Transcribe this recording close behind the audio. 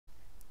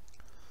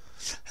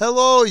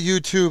Hello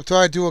YouTube,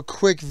 thought I'd do a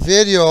quick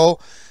video.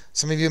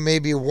 Some of you may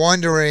be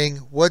wondering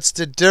what's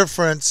the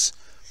difference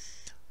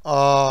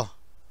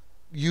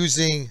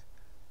using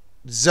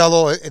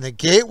Zello in a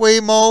gateway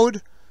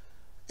mode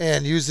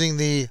and using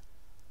the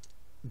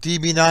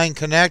DB9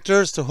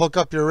 connectors to hook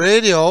up your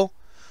radio,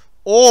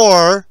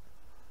 or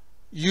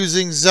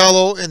using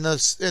Zello in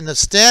the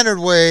standard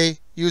way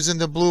using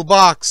the blue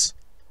box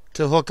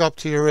to hook up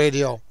to your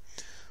radio.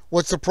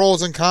 What's the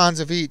pros and cons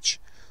of each?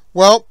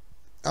 Well,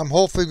 I'm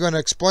hopefully going to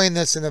explain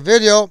this in a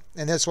video,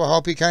 and this will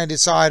help you kind of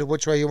decide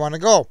which way you want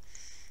to go.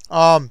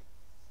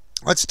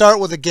 Let's start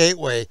with the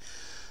gateway.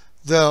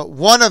 The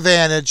one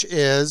advantage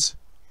is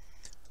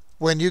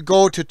when you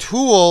go to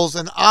tools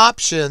and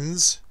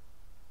options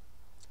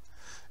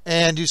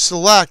and you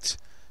select,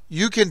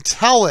 you can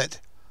tell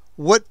it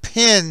what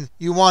pin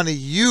you want to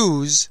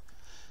use,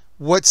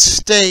 what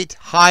state,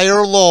 high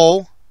or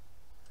low.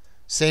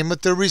 Same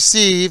with the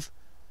receive.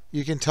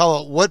 You can tell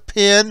it what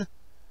pin.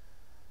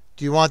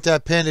 Do you want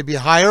that pin to be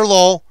high or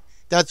low?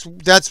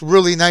 That's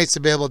really nice to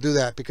be able to do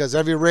that, because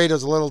every radio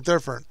is a little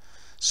different.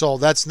 So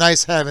that's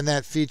nice having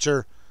that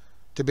feature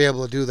to be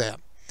able to do that.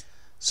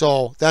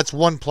 So that's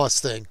one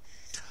plus thing.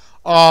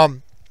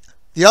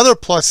 The other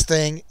plus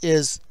thing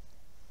is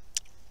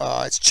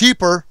it's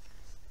cheaper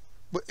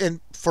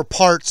for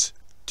parts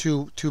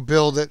to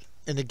build it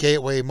in the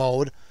gateway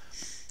mode.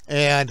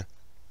 And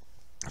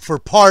for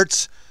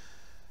parts,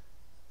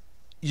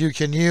 you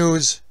can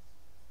use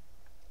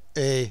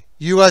a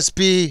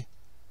USB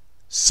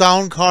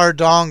sound card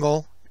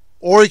dongle,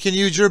 or you can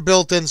use your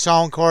built-in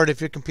sound card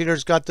if your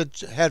computer's got the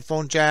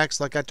headphone jacks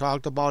like I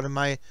talked about in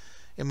my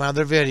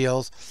other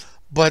videos.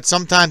 But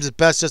sometimes it's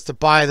best just to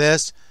buy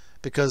this,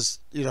 because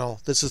you know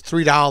this is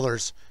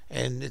 $3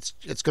 and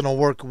it's going to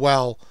work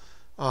well.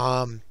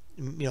 You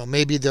know,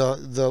 maybe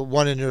the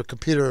one in your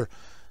computer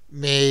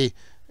may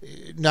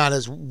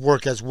not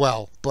work as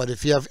well, but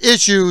if you have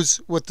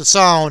issues with the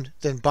sound,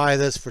 then buy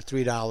this for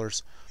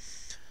 $3.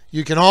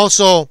 You can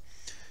also,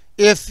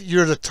 if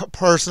you're the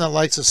person that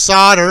likes to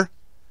solder,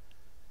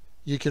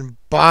 you can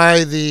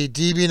buy the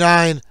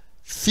DB9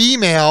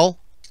 female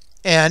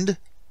end,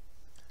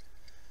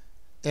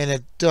 and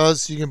it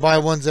does, you can buy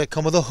ones that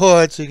come with a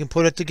hood so you can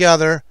put it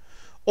together.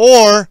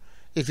 Or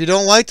if you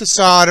don't like to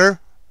solder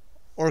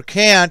or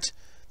can't,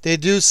 they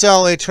do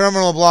sell a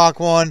terminal block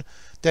one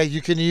that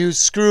you can use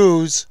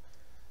screws,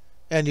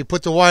 and you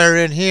put the wire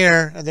in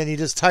here and then you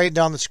just tighten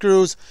down the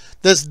screws.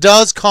 This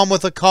does come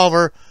with a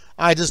cover.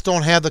 I just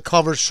don't have the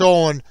cover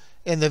shown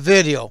in the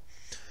video.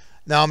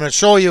 Now I'm going to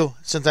show you,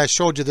 since I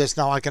showed you this,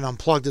 now I can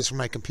unplug this from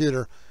my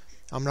computer.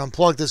 I'm going to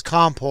unplug this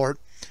COM port.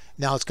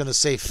 Now it's going to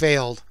say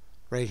failed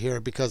right here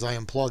because I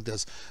unplugged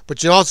this.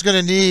 But you're also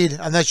going to need,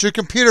 unless your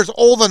computer's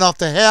old enough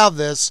to have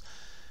this,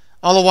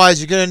 otherwise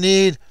you're going to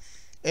need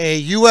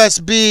a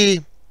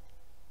USB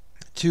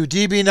to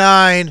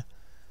DB9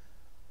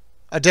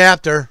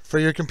 adapter for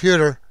your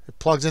computer. It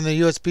plugs in the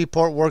USB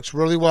port, works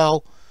really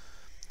well.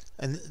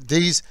 And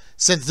these,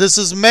 since this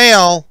is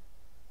male,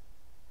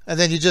 and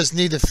then you just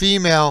need the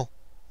female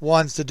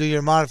ones to do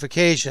your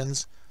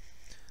modifications.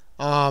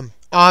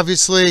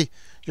 Obviously,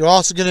 you're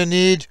also going to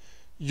need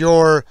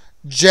your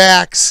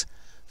jacks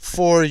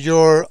for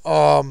your,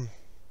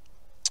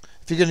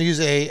 if you're going to use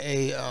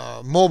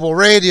a mobile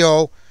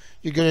radio,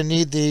 you're going to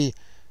need the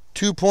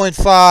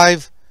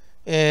 2.5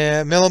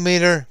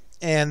 millimeter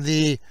and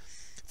the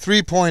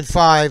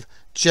 3.5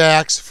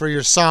 jacks for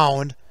your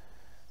sound.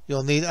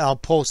 You'll need, I'll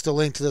post a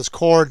link to this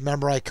cord.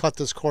 Remember, I cut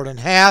this cord in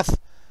half,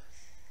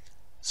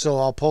 so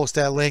I'll post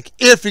that link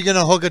if you're going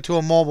to hook it to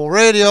a mobile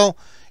radio.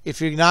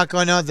 If you're not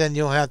going to, then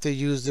you'll have to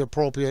use the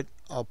appropriate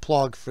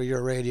plug for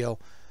your radio,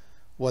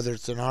 whether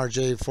it's an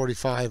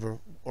RJ45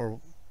 or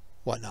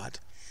whatnot.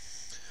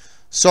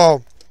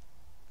 So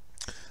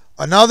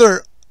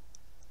another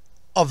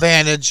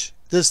advantage,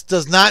 this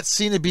does not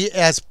seem to be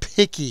as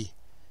picky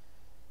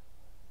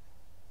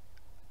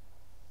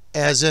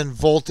as in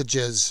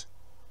voltages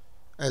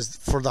as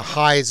for the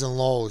highs and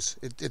lows.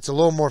 It's a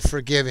little more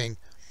forgiving.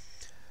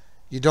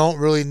 You don't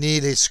really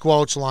need a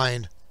squelch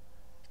line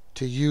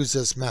to use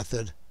this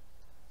method,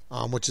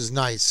 which is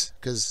nice,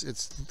 because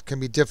it can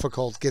be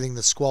difficult getting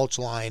the squelch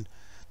line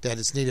that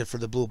is needed for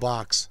the blue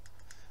box.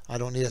 I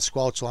don't need a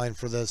squelch line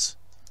for this,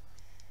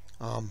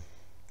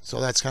 so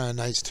that's kind of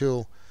nice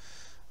too.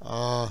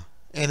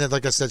 And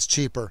like I said, it's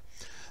cheaper.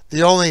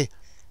 The only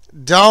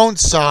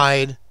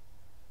downside,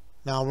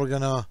 now we're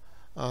gonna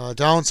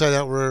downside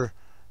that we're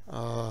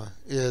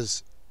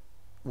is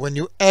when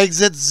you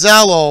exit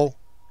Zello,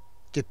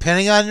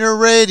 depending on your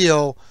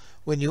radio,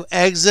 when you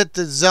exit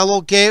the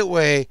Zello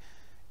gateway,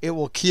 it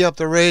will key up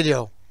the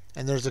radio.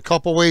 And there's a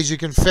couple ways you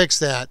can fix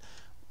that.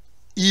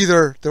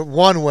 Either the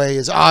one way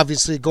is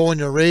obviously go in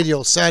your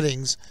radio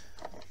settings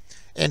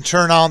and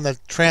turn on the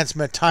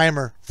transmit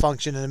timer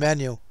function in the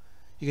menu.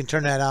 You can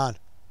turn that on.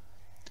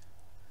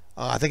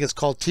 I think it's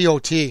called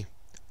TOT,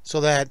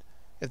 so that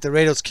if the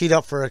radio's keyed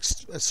up for a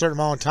certain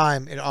amount of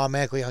time, it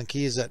automatically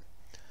unkeys it.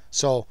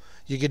 So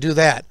you could do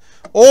that.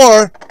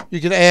 Or you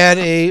can add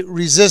a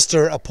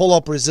resistor, a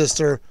pull-up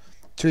resistor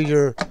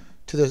to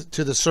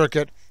to the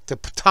circuit to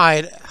tie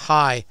it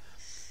high.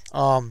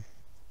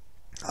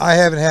 I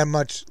haven't had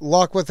much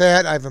luck with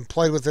that. I haven't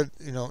played with it,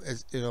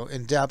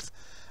 in depth.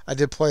 I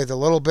did play it a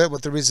little bit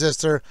with the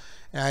resistor,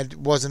 and I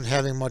wasn't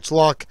having much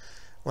luck.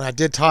 When I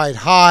did tie it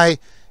high,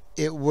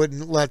 it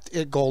wouldn't let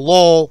it go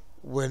low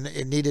when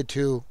it needed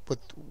to,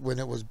 when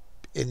it was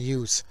in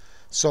use.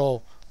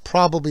 So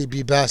probably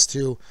be best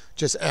to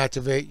just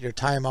activate your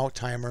timeout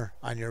timer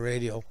on your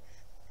radio.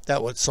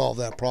 That would solve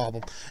that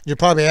problem. You're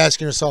probably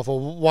asking yourself, well,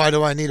 why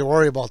do I need to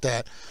worry about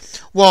that?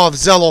 Well, if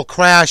Zello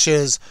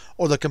crashes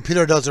or the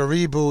computer does a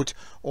reboot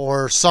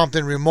or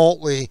something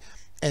remotely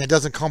and it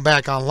doesn't come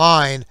back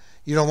online,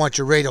 you don't want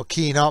your radio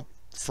keying up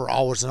for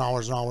hours and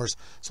hours and hours.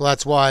 So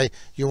that's why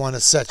you want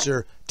to set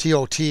your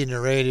TOT in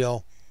your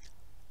radio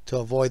to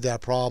avoid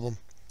that problem.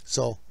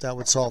 So that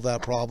would solve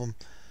that problem.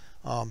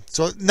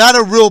 So not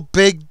a real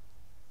big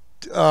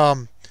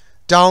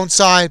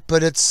downside,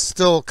 but it's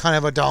still kind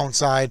of a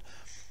downside.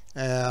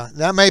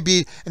 That may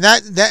be, and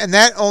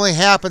that only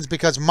happens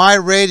because my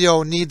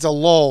radio needs a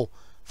low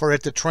for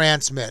it to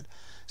transmit.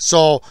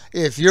 So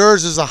if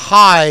yours is a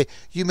high,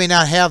 you may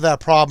not have that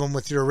problem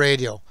with your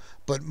radio,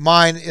 but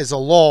mine is a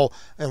low,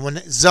 and when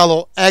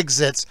Zello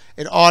exits,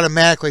 it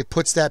automatically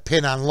puts that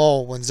pin on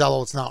low when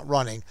Zello is not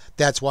running.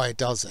 That's why it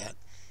does that.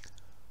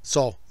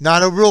 So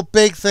not a real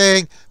big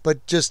thing,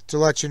 but just to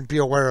let you be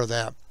aware of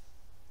that.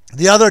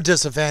 The other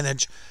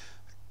disadvantage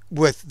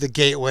with the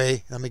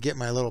gateway, let me get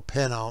my little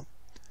pin out,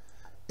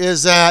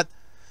 is that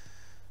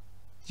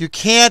you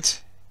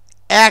can't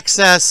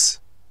access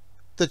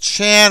the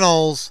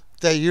channels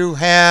that you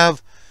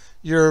have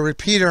your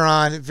repeater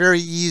on very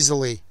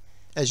easily.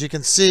 As you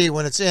can see,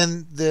 when it's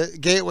in the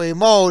gateway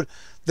mode,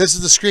 this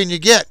is the screen you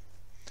get.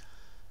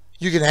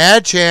 You can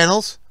add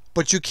channels,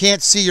 but you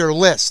can't see your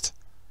list.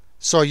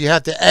 So you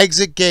have to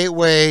exit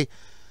gateway,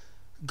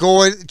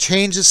 go and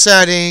change the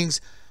settings,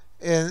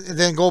 and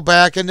then go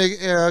back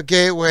into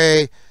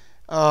gateway.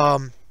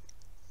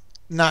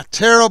 Not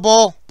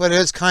terrible, but it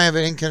is kind of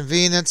an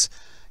inconvenience.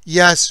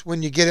 Yes,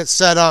 when you get it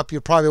set up, you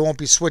probably won't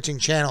be switching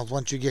channels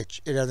once you get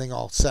everything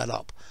all set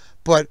up.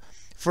 But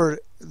for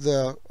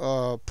the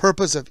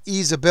purpose of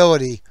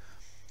easeability,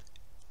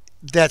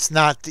 that's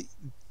not the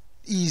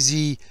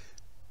easy,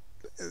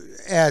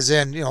 as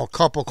in, a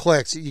couple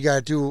clicks. You got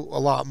to do a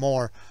lot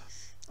more.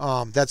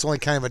 That's only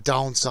kind of a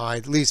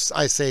downside. At least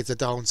I say it's a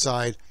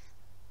downside.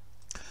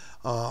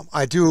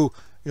 I do,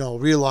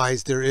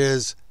 realize there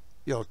is,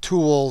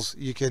 tools.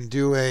 You can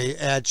do a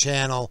add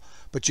channel,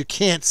 but you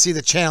can't see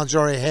the channels you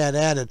already had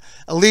added.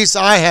 At least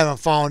I haven't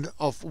found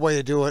a way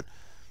to do it.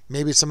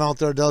 Maybe some out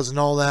there does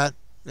know that.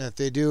 If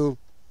they do,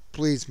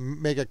 please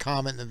make a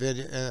comment in the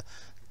video,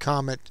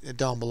 comment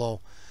down below.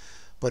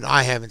 But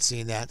I haven't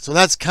seen that, so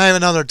that's kind of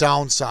another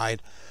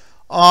downside.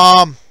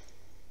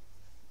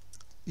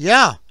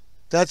 Yeah,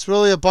 that's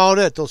really about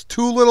it. Those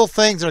two little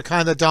things are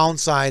kind of the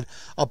downside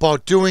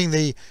about doing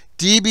the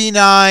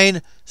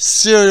DB9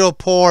 serial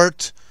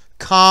port,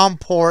 COM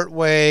port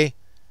way.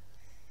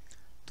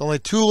 Only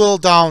two little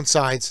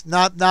downsides.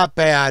 Not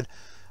bad.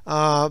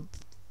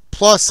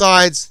 Plus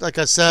sides, like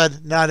I said,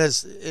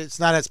 it's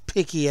not as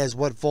picky as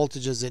what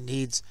voltages it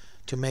needs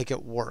to make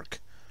it work.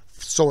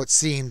 So it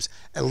seems,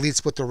 at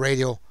least with the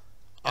radio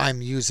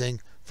I'm using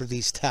for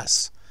these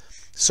tests.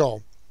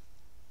 So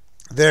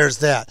there's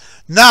that.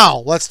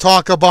 Now let's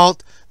talk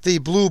about the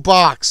blue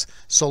box.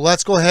 So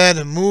let's go ahead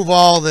and move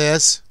all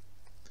this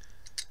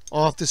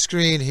off the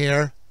screen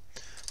here.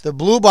 The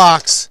blue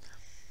box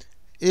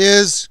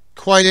is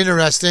quite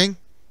interesting.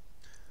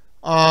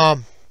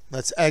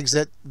 Let's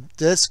exit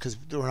this because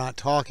we're not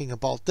talking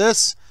about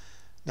this.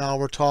 Now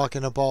we're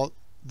talking about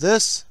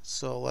this.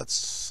 So let's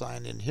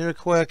sign in here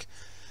quick.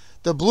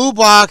 The blue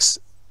box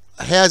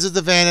has its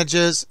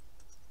advantages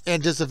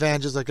and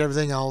disadvantages like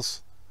everything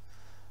else.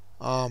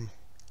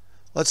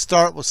 Let's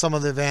start with some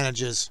of the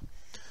advantages.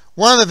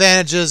 One of the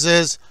advantages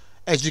is,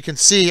 as you can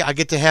see, I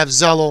get to have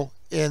Zello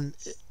in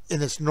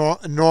its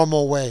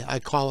normal way. I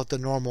call it the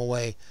normal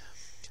way.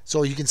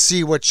 So you can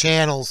see what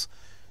channels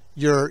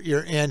you're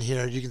in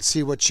here. You can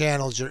see what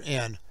channels you're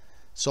in.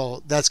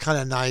 So that's kind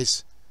of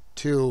nice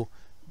to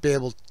be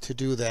able to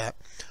do that.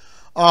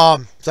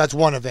 So that's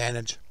one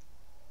advantage.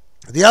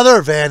 The other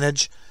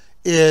advantage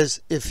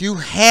is if you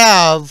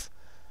have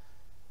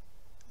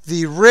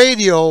the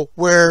radio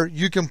where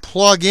you can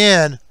plug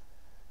in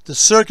the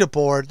circuit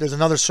board. There's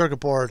another circuit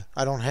board.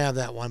 I don't have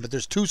that one, but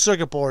there's two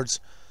circuit boards.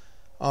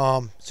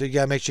 So you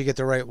got to make sure you get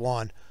the right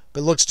one.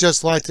 But it looks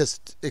just like this,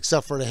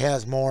 except for it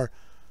has more,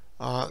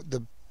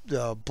 the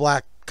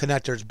black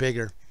connector is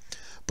bigger.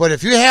 But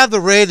if you have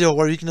the radio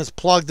where you can just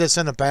plug this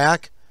in the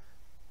back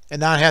and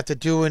not have to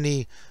do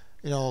any,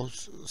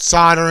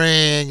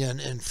 soldering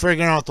and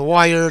figuring out the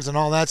wires and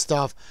all that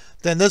stuff,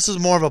 then this is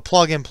more of a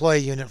plug-and-play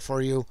unit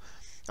for you.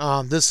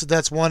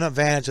 That's one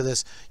advantage of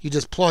this. You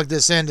just plug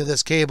this into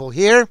this cable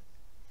here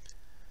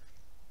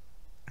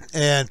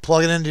and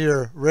plug it into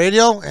your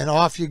radio, and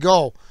off you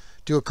go.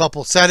 Do a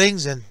couple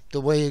settings and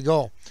the way you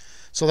go.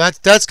 So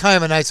that's kind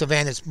of a nice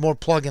advantage, more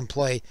plug and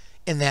play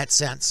in that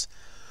sense.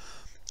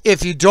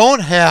 If you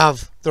don't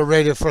have the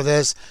radio for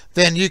this,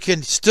 then you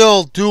can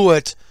still do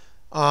it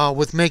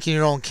with making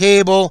your own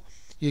cable.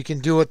 You can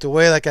do it the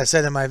way, like I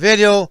said in my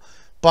video,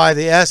 by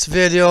the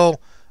S-video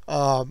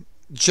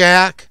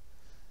jack,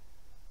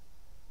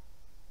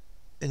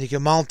 and you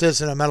can mount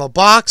this in a metal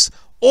box,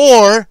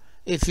 or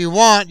if you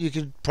want, you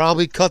could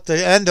probably cut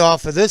the end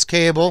off of this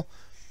cable,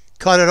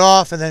 cut it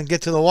off, and then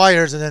get to the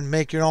wires and then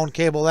make your own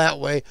cable that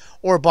way,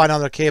 or buy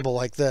another cable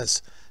like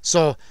this.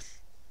 So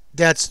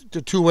that's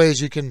the two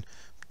ways you can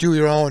do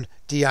your own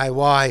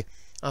DIY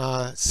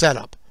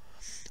setup.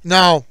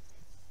 Now,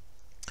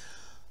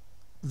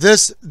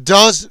 this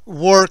does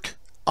work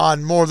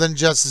on more than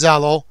just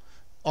Zello.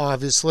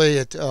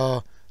 Obviously,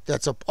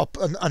 that's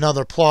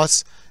another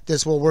plus.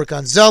 This will work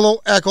on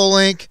Zello,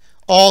 Echolink,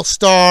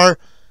 AllStar,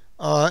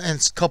 and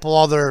a couple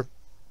other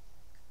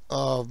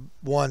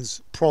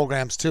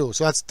programs too.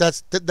 So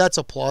that's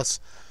a plus.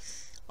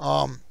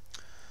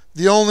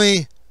 The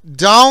only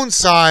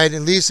downside,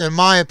 at least in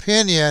my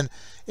opinion,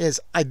 is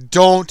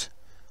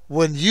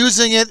when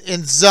using it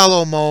in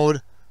Zello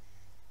mode,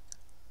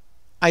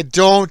 I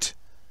don't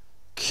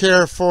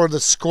care for the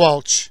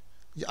squelch.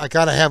 I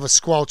gotta have a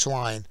squelch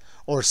line,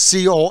 or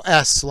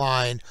COS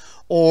line,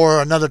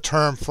 or another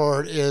term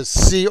for it is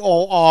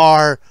COR_DET,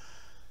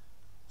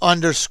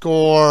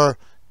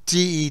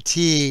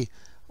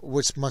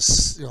 which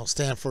must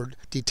stand for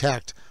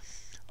detect.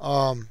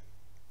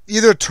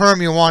 Either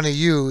term you want to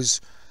use,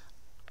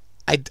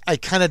 I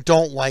kind of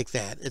don't like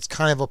that. It's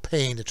kind of a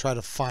pain to try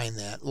to find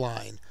that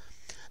line.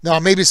 Now,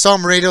 maybe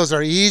some radios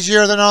are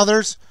easier than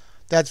others.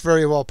 That's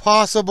very well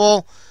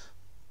possible,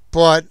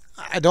 but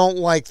I don't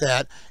like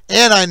that.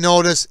 And I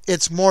notice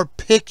it's more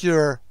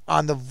pickier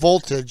on the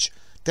voltage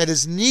that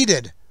is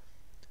needed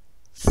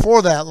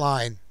for that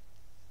line.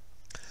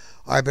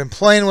 I've been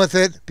playing with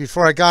it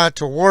before I got it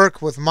to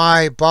work with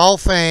my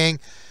baofeng,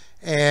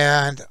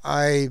 and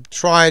I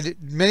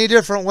tried many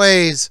different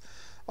ways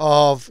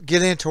of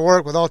getting it to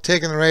work without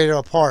taking the radio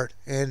apart,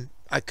 and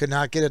I could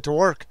not get it to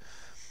work.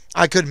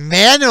 I could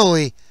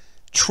manually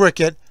trick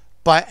it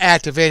by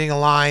activating a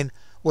line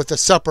with a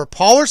separate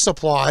power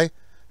supply,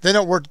 then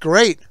it worked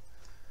great.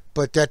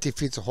 But that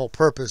defeats the whole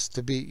purpose.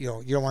 To be,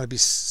 you don't want to be,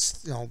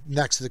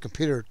 next to the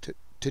computer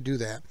to do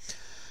that.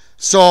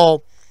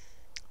 So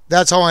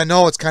that's how I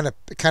know it's kind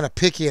of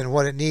picky in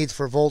what it needs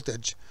for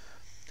voltage.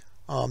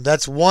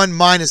 That's one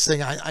minus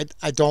thing I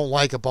don't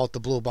like about the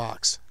blue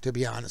box, to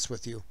be honest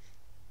with you.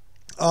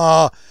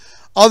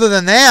 Other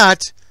than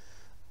that,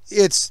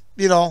 it's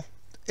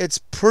it's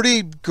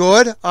pretty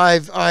good.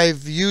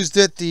 I've used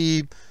it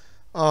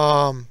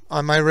on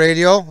my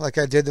radio, like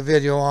I did the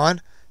video on.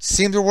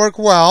 Seemed to work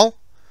well.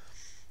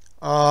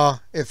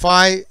 If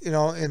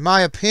in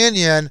my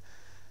opinion,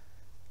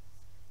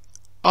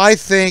 I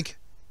think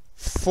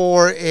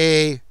for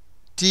a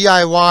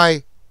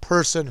DIY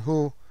person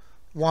who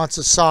wants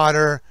to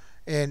solder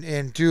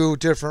and do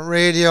different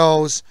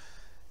radios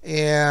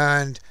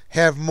and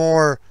have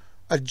more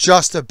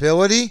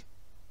adjustability,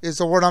 is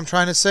the word I'm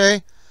trying to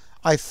say,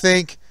 I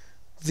think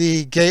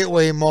the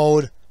gateway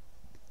mode,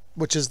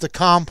 which is the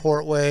COM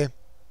port way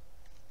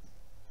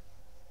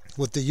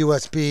with the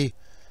USB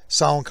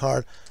sound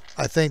card,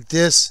 I think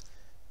this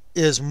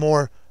is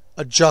more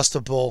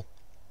adjustable,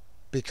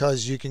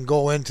 because you can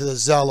go into the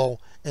Zello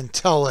and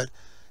tell it,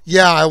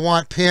 yeah, I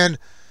want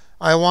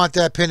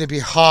that pin to be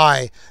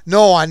high.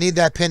 No, I need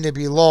that pin to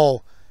be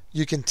low.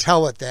 You can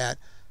tell it that.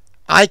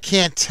 I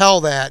can't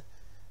tell that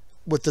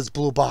with this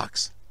blue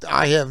box.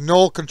 I have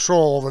no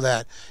control over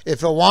that.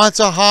 If it wants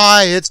a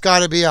high, it's got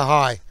to be a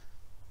high.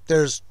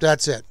 That's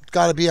it. It's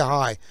got to be a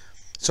high.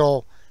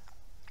 So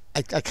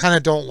I kind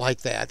of don't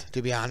like that,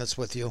 to be honest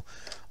with you.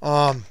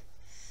 What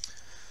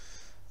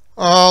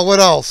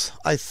else?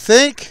 I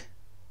think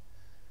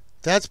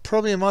that's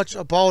pretty much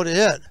about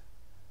it.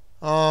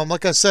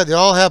 Like I said, they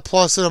all have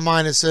pluses and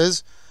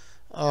minuses.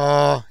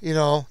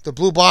 The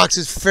blue box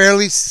is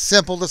fairly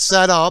simple to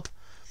set up.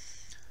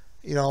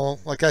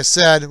 Like I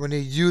said, when you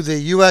use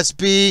the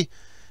USB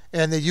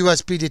and the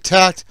USB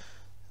detect,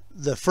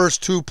 the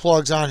first two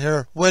plugs on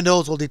here,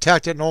 Windows will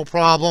detect it, no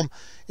problem.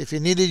 If you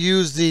need to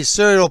use the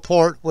serial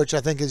port, which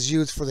I think is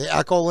used for the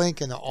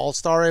Echolink and the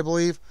AllStar, I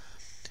believe,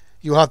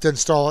 you have to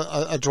install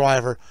a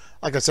driver.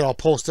 Like I said, I'll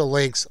post the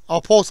links.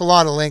 I'll post a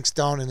lot of links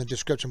down in the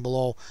description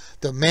below.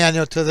 The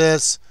manual to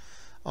this,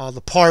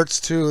 the parts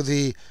to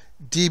the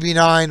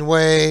DB9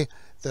 way,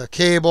 the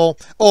cable.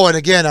 Oh, and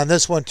again, on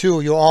this one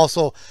too, you'll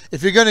also,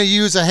 if you're going to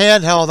use a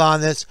handheld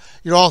on this,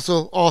 you're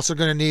also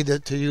going to need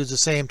to use the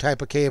same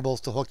type of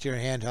cables to hook to your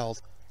handheld.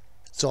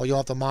 So you'll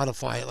have to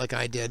modify it like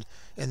I did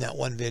in that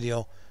one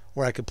video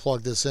where I could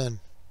plug this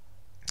in.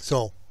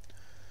 So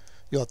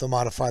you'll have to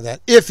modify that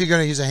if you're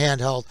going to use a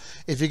handheld.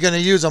 If you're going to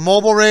use a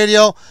mobile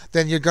radio,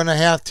 then you're going to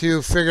have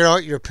to figure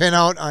out your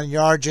pinout on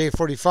your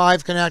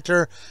RJ45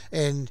 connector,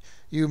 and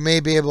you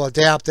may be able to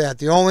adapt that.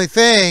 The only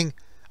thing,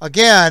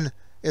 again,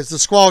 is the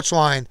squelch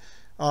line.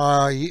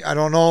 I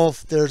don't know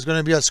if there's going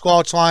to be a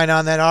squelch line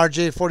on that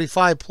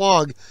RJ45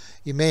 plug.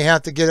 You may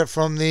have to get it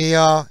from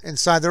the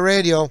inside the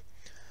radio.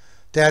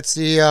 That's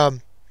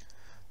the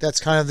That's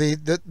kind of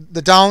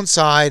the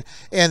downside.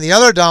 And the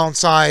other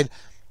downside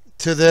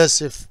to this,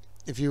 if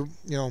you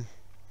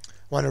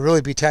want to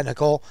really be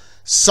technical,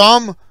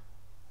 some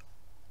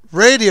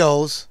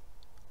radios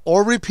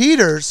or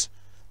repeaters,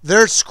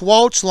 their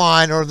squelch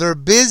line or their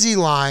busy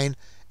line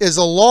is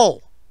a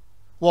low.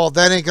 Well,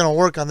 that ain't going to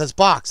work on this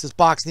box. This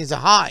box needs a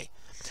high.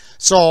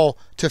 So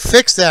to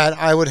fix that,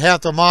 I would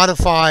have to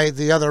modify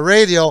the other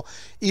radio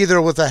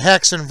either with a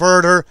hex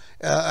inverter,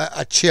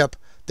 a chip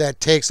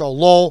that takes a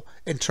low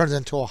and turns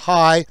into a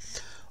high,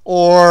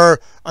 or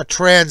a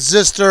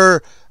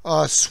transistor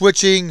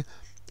switching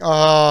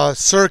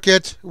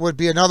circuit would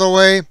be another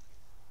way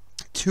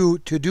to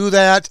do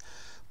that.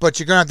 But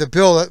you're going to have to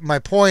build, my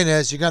point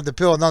is, you're going to have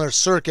to build another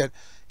circuit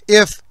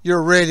if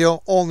your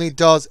radio only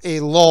does a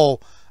low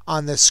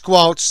on the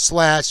squelch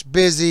 /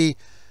 busy,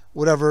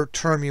 whatever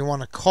term you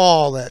want to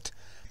call it.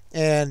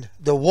 And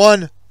the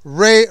one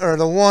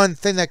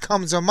thing that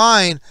comes to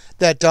mind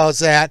that does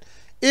that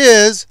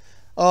is,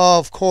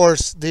 of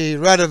course, the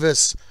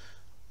Retevis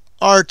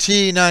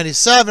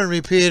RT97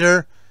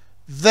 repeater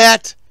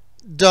that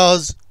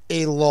does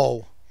a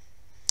low.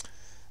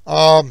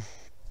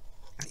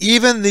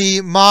 Even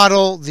the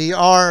model, the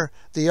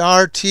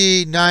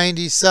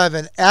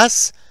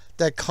RT97S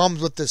that comes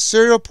with the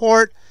serial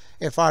port,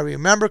 if I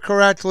remember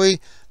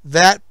correctly,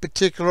 that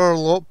particular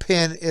low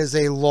pin is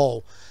a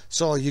low.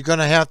 So you're going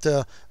to have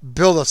to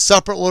build a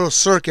separate little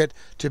circuit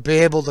to be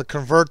able to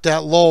convert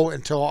that low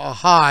into a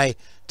high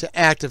to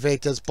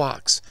activate this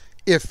box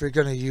if you're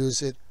going to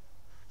use it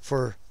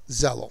for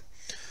Zello.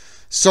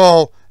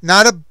 So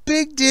not a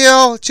big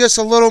deal, just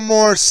a little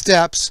more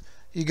steps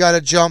you got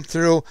to jump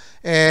through,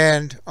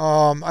 and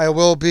I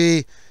will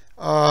be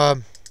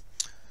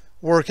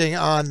working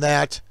on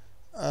that.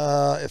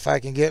 If I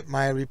can get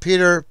my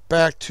repeater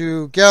back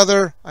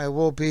together, I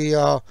will be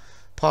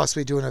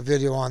possibly doing a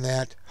video on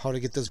that, how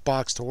to get this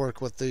box to work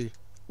with a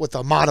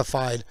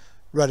modified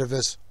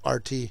Retevis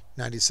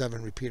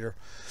RT97 repeater.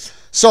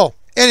 So,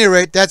 any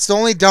rate, that's the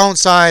only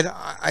downside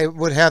I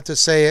would have to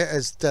say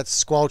is that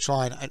squelch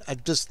line.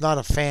 I'm just not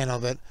a fan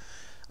of it.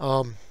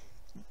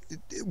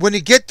 When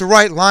you get the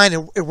right line,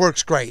 it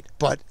works great,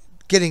 but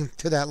getting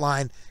to that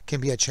line can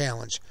be a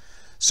challenge.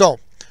 So,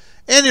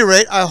 any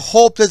rate, I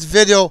hope this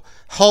video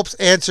helps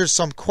answer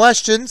some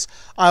questions.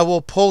 I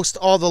will post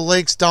all the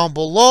links down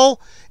below.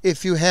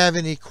 If you have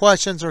any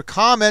questions or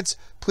comments,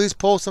 please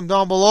post them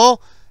down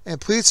below,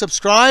 and please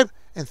subscribe,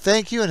 and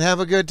thank you, and have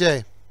a good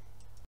day.